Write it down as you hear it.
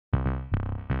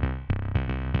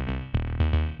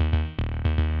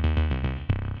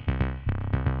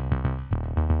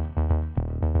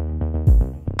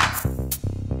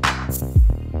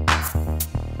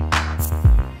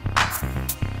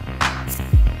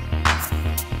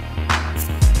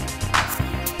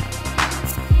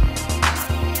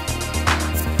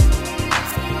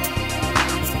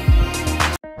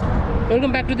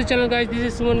Welcome back to the channel, guys. This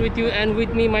is Suman with you, and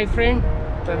with me my friend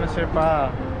Sherpa.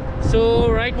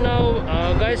 So right now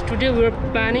guys, today we are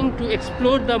planning to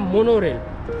explore the monorail,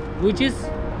 which is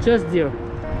just there.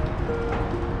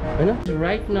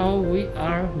 Right now we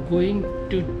are going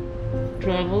to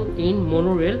travel in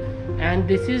monorail, and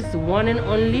this is one and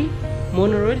only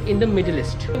monorail in the Middle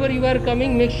East. Whenever you are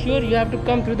coming, make sure you have to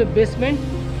come through the basement.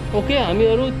 Okay,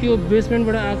 हामीहरु त्यो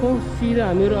बेसमेन्टबाट आको सिधा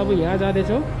हामीहरु अब यहाँ जाँदै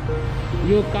छौं.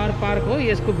 यो car park हो,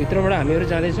 यसको भित्रबाट हामीहरु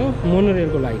जाँदै छौं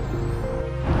मोनोरेलको लागि.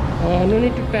 No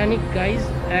need to panic, guys.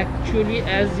 Actually,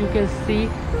 as you can see,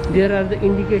 there are the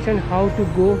indication how to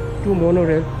go to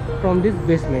monorail from this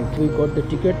basement. We got the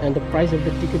ticket, and the price of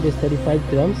the ticket is 35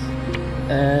 dirhams.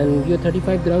 And यो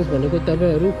 35 dirhams भनेको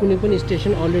तपाईहरु कुनै पनि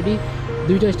station already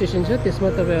दुईटा station छ, त्यसमा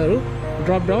तपाईहरु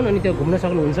drop down अनि त्यहाँ घुम्न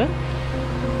सक्नुहुन्छ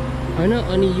हैन.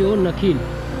 अनि यो नखिल,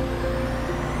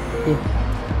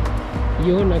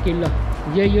 यो नखिल ल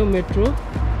यो मेट्रो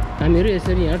हामीहरु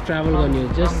यसरी यहाँ ट्राभल गर्ने हो.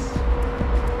 जस्ट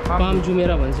Palm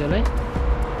Jumeirah भन्छ यसलाई.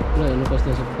 ल हेर्नु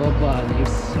कस्तो छ बब्बाले.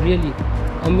 It's really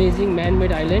amazing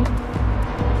man-made island.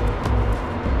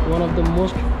 One of the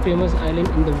most famous island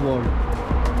in the world.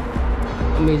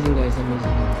 Amazing, guys,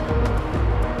 amazing.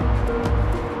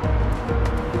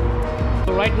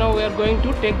 So right now we are going to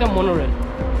take the monorail,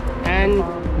 and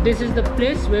this is the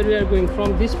place where we are going.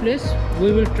 From this place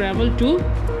we will travel to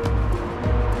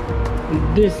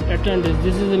this Atlantis.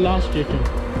 This is the last station.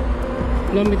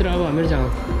 ल मित्र, अब हामीहरु जाउँ.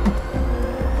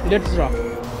 Let's rock.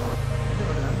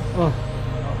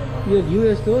 Your view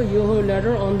is though you have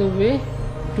ladder on the way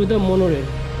to the monorail.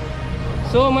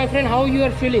 So my friend, how you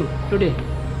are feeling today?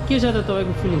 के छ त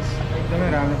तपाईको feelings? एकदमै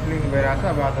राम्रो फिलिङ भइराछ.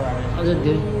 अब अझ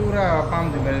धेरै पुरा पाम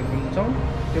जुमेरल घुम्छौं,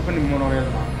 त्यो पनि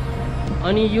मोनोरेलमा.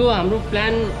 अनि यो हाम्रो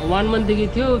प्लान 1 month देखि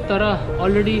थियो, तर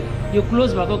अलरेडी यो क्लोज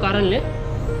भएको कारणले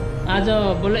आज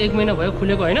बल्ल 1 महिना भयो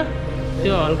खुलेको हैन.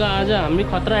 त्यो हल्का आज हामी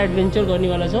खतरा एडभेन्चर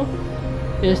गर्नेवाला छौं.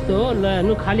 यस्तो हो. ल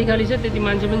हेर्नु, खाली खाली छ, त्यति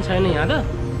मान्छे पनि छैन यहाँ त.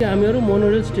 हामीहरु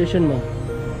मोनोरेल स्टेशनमा.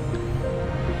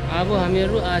 अब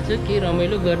हामीहरु आज के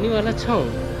रमाइलो गर्नेवाला छौं.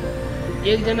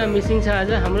 एकजना मिसिङ छ आज,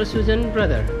 हाम्रो सुजन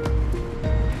ब्रदर.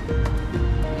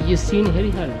 यो सिन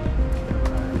हेरिहाल्नु.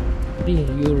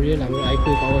 यो रेल हाम्रो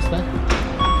आइपुगेको अवस्था.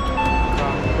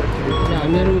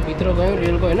 हामीहरु भित्र गयौं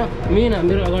रेलको हैन. मेन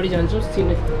हामीहरु अगाडि जान्छौं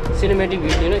सिनेमेटिक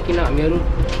भ्यू हैन, किन हामीहरु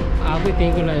आफै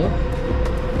त्यहीँको लागि हो.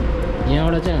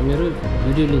 यहाँबाट चाहिँ हामीहरु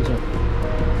भिडियो लिन्छौं.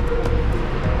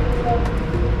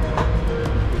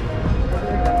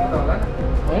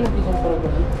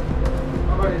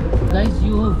 गाइस,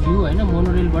 यो भ्यू हैन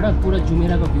मोनोरेलबाट पुरा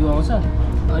जुमेराको भ्यू आउँछ.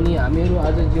 अनि हामीहरु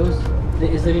आज जोस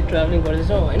यसरी ट्राभलिङ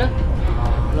गर्दैछौं हैन.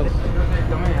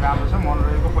 एकदमै राम्रो छ.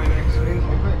 मोनोरेलको पहिलो एक्सपिरियन्स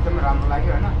एकदमै राम्रो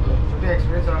लाग्यो हैन. छुट्टै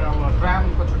एक्सपिरियन्स छ. अब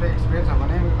ट्रामको छुट्टै एक्सपिरियन्स छ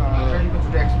भने ट्रेनको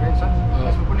छुट्टै एक्सपिरियन्स छ.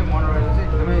 यसमा पनि मोनोरेल चाहिँ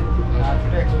एकदमै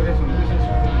छुट्टै एक्सपिरियन्स हुन्छ.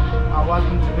 आवाज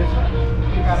पनि छुट्टै छ.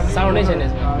 त्यही कारणले साउन्डै छैन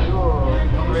यो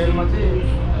मोनोरेलमा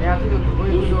चाहिँ यहाँ चाहिँ यो दुबई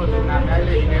यो हामी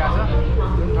अहिले हिँडिरहेको छ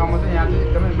जुन ठाउँमा चाहिँ यहाँ चाहिँ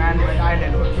एकदमै म्यानमेड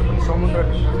आइल्यान्ड हो. त्यो पनि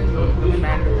समुद्रभित्र चाहिँ यो एकदमै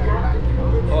म्यानमेड आइल्यान्ड हो.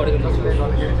 जसले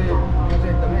गर्दाखेरि चाहिँ यो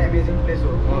चाहिँ एकदमै एमेजिङ प्लेस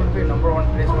हो. त्यो नम्बर 1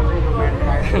 प्लेसमा चाहिँ यो म्यानमेड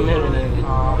आइल्यान्ड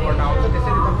पर्न आउँछ.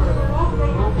 त्यसैले तपाईहरु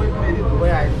कोही पनि यदि दुबई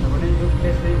आएको छ भने यो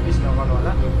प्लेस चाहिँ मिस नगर्नु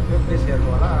होला. यो प्लेस हेर्नु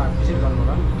होला, भिजिट गर्नु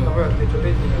होला. तपाईहरुले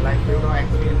छुट्टै लाइफको एउटा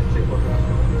एक्सपिरियन्स चाहिँ गर्नु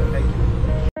सक्नुहुन्छ. Thank you.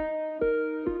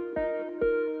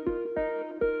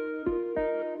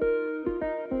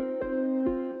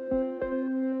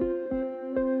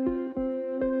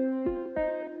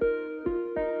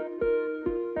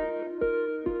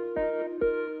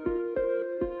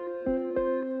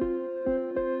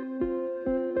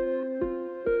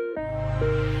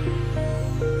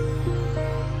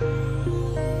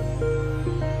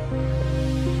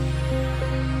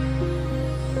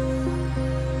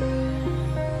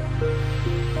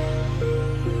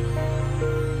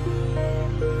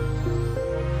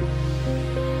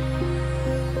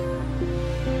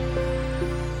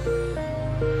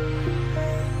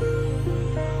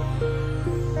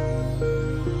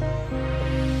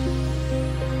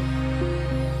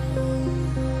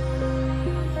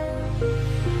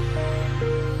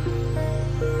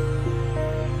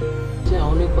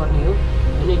 पर्ने हो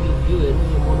हैन. यो भ्यू हेर्नु,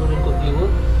 यो मोनोरेलको भ्यू हो.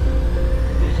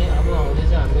 यो चाहिँ अब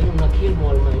आउँदैछ हामीहरु नखिल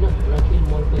मलमा हैन. नखिल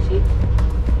मलपछि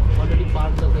अलरेडी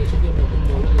पार्क त गइसक्यो. नखिल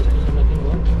मल यस्तो छ. नखिल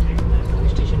मल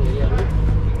station एरियाहरु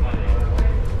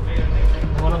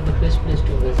one of the best place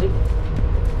to visit.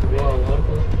 Wow,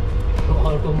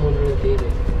 अर्को मोनोरेल त्यही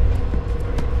रहेछ.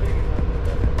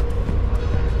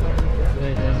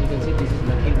 Guys, as you can see, this is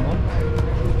Nakhil Mall.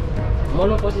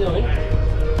 मलमा पछि जाउँ है.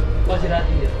 पछि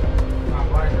राति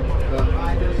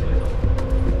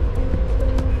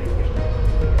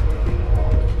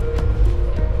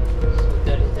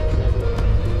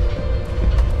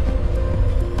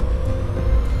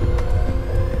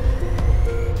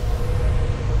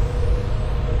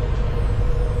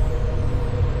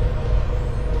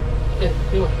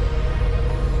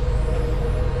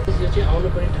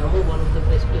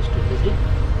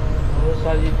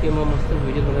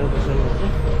भिडियो बनाएर बस्नुहुन्छ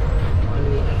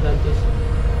अनि एटलान्टिस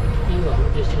टी हाम्रो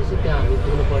डेस्टिनेसन त्यहाँ हामी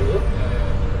पुग्नु पर्यो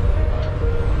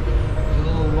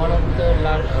यो one of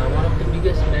the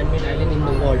biggest man-made island in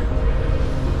the world.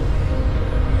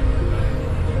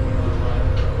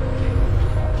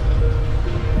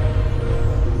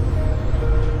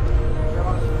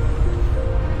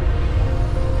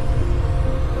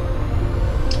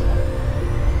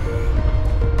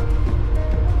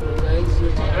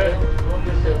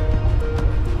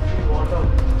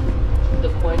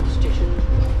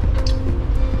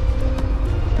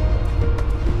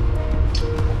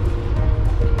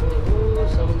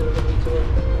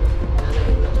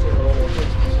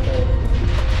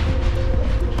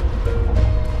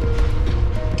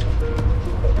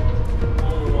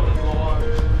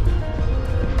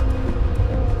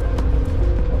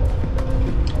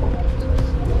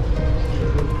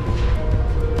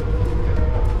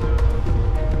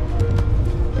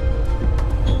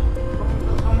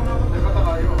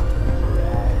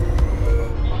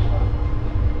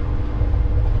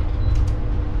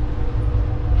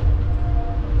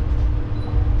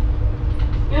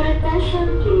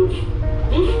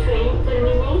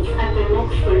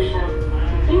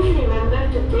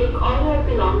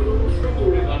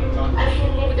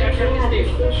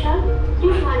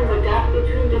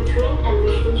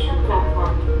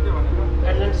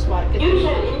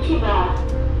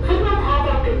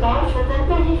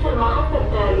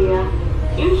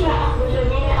 يرجى أخذ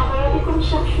جميع أغراضكم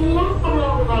الشخصية قبل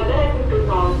مغادرة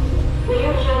القطار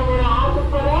ويرجى مراعاة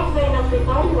الفراغ بين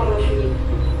القطار والرشيد.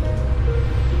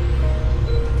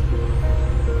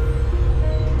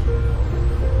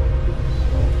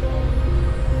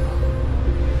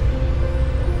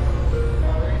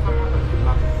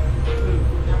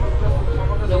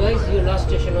 So guys, your last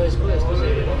station is closed.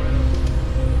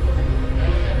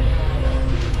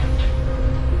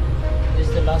 This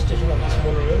is the last station of this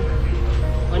monorail.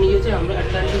 And here is our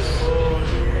Atlantis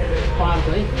park,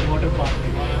 right? Water park.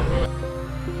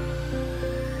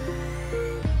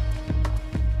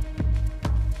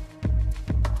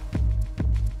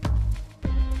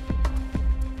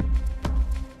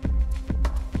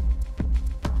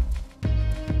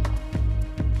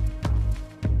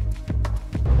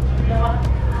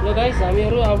 So guys,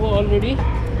 हामीहरु अब already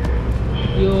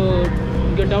यो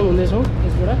get down हुँदैछौँ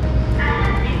यसबाट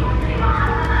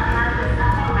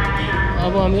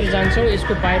अब हामीहरु जान्छौँ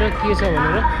यसको बाहिर के छ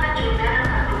भनेर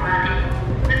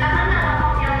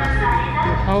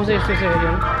ठाउँ चाहिँ यस्तो छ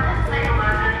हेर्नु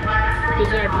त्यो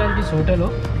चाहिँ एटलान्टिस होटल हो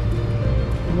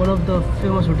one of the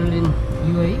famous hotel in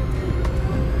UAE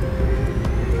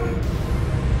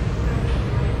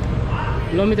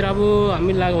ल मित्र अब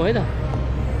हामी लागौँ है त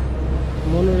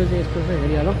मोनोरेल चाहिँ यस्तो छ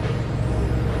हेरिहालौँ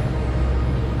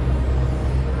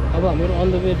अब हामीहरू अन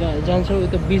द वे जान्छौँ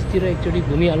यता बिचतिर एकचोटि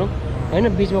घुमिहालौँ हैन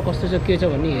बिचमा कस्तो छ के छ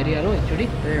भन्ने हेरिहालौँ एकचोटि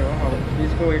त्यही हो अब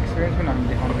बिचको एक्सपिरियन्स पनि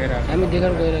हामी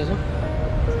देखाउन गइरहेछौँ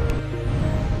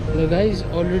ल गाइज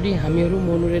अलरेडी हामीहरू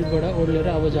मोनोरेलबाट ओर्लेर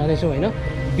अब जानेछौँ हैन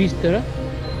बिचतिर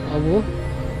अब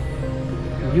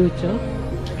यो छ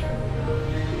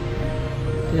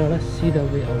त्यहाँबाट सिधा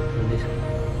वे आउट हुँदैछ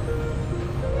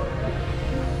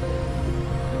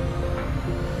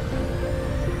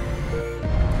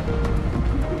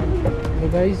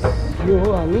गाइस यो हो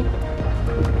हाम्रो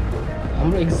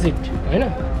एक्जिट हैन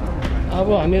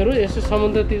अब हामीहरू यसो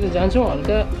समुद्रतिर जान्छौँ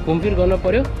हल्का घुमफिर गर्न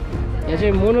पर्यो यहाँ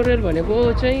चाहिँ मोनोरेल भनेको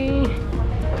चाहिँ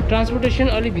ट्रान्सपोर्टेसन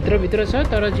अलि भित्र छ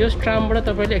तर जस ट्रामबाट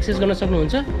तपाईले एक्सेस गर्न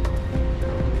सक्नुहुन्छ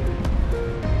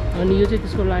अनि यो चाहिँ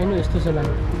त्यसको लाइन हो यस्तो छ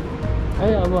लाइन है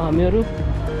अब हामीहरू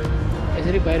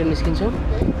यसरी बाहिर निस्किन्छौँ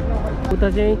उता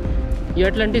चाहिँ यो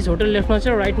एटलान्टिस होटल लेफ्टमा छ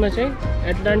राइटमा चाहिँ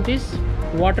एटलान्टिस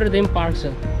वाटर थीम पार्क छ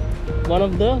one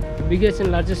of the biggest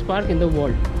and largest park in the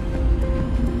world.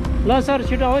 ल सर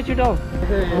छिटो आऊ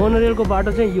मोनोरेलको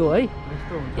बाटो चाहिँ यो है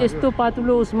यस्तो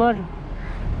पातलो उसमा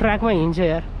ट्र्याकमा हिँड्छ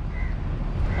यार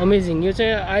अमेजिङ यो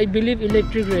चाहिँ आई बिलिभ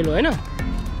इलेक्ट्रिक रेल हो हैन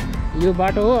यो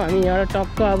बाटो हो हामी यहाँबाट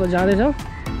टक्क अब जाँदैछौँ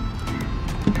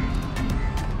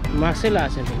माक्सै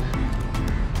लाएको छैन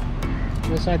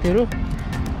यो साथीहरू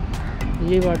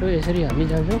यही बाटो यसरी हामी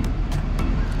जान्छौँ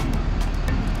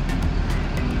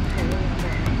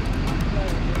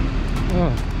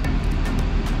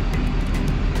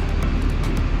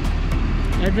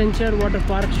adventure water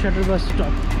park shuttle bus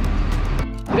stop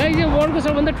guys यो वर्ल्डको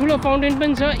सबभन्दा ठुलो फाउन्टेन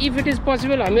पनि छ इफ इट इज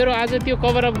पोसिबल हामीहरू आज त्यो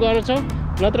कभर अप गर्छौँ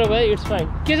नत्र भए इट्स फाइन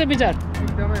के छ विचार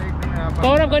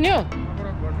कभर अप गर्ने हो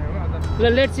ल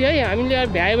लेट्स सी है हामीले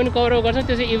भ्यायो भने कभर अप गर्छौँ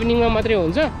त्यो चाहिँ इभिनिङमा मात्रै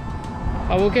हुन्छ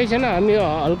अब केही छैन हामी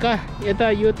हल्का यता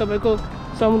यो तपाईँको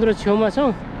समुद्र छेउमा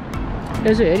छौँ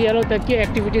यसो हेरिहालौँ त के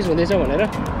एक्टिभिटिज हुँदैछ भनेर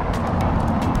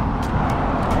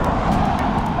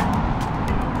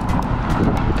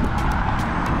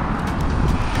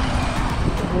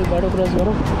क्रस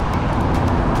गरौँ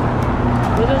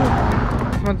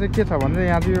यसमा चाहिँ के छ भने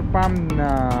यहाँ चाहिँ यो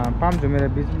पाम झुमेरा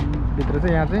भित्र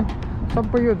चाहिँ यहाँ चाहिँ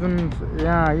सबै यो जुन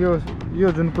यहाँ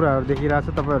यो जुन कुराहरू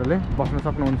देखिरहेको छ तपाईहरुले बस्न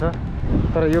सक्नुहुन्छ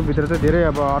तर यो भित्र चाहिँ धेरै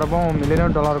अब अरबौं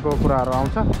मिलियन डलरको कुराहरू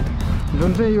आउँछ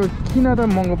जुन चाहिँ यो किन त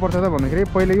महँगो पर्छ त भन्दाखेरि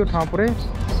पहिले यो ठाउँ पुरै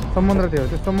समुद्र थियो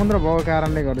त्यो समुद्र भएको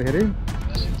कारणले गर्दाखेरि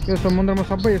यो समुद्रमा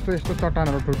सबै यस्तो यस्तो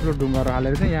चट्टानहरू ठुल्ठुलो ढुङ्गाहरू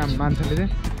हालेर चाहिँ यहाँ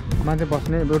मान्छे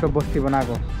बस्ने एउटा बस्ती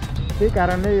बनाएको त्यही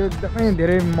कारणले यो एकदमै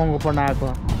धेरै महँगो पर्न आएको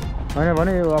हैन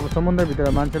भने यो अब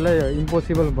समुद्रभित्र मान्छेलाई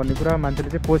इम्पोसिबल भन्ने कुरा मान्छेले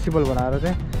चाहिँ पोसिबल बनाएर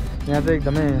चाहिँ यहाँ चाहिँ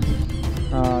एकदमै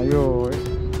यो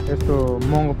यस्तो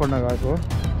महँगो पर्न गएको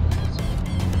हो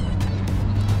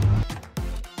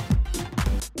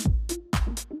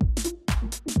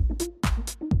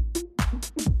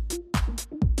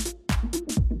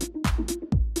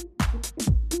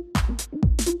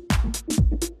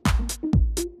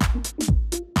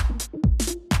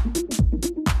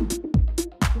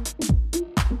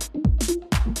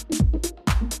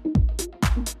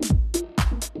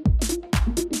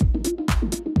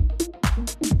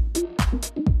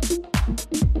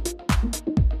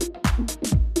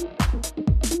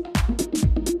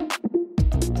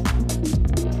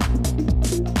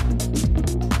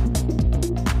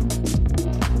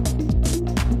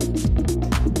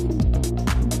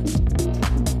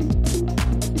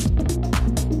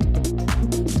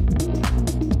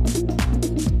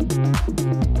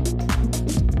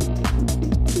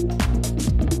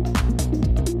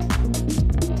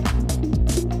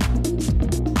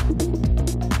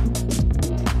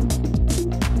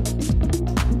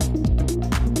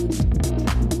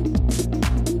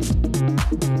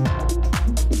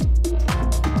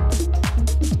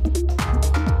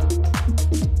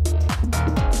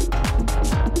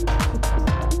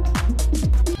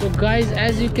Guys,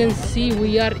 as you can see,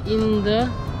 we are in the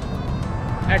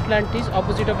Atlantis,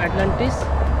 opposite of Atlantis,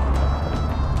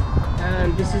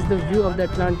 and this is the view of the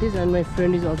Atlantis. And my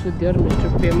friend is also there, Mr.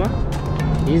 Pema.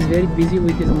 He is very busy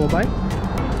with his mobile,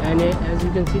 and as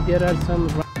you can see, there are some.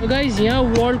 So guys, यहाँ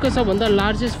world को सबभन्दा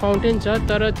largest fountain छ,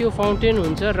 तर त्यो fountain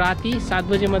हुन्छ राति 7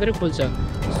 बजे मात्रै खोल्छ.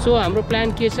 So हाम्रो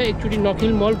plan के छ, एकचोटी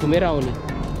नकिल मल घुमेर आउने.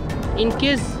 In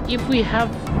case if we have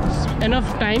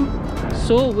enough time,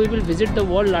 so we will visit the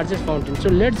world largest fountain. So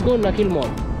let's go Nakil Mall.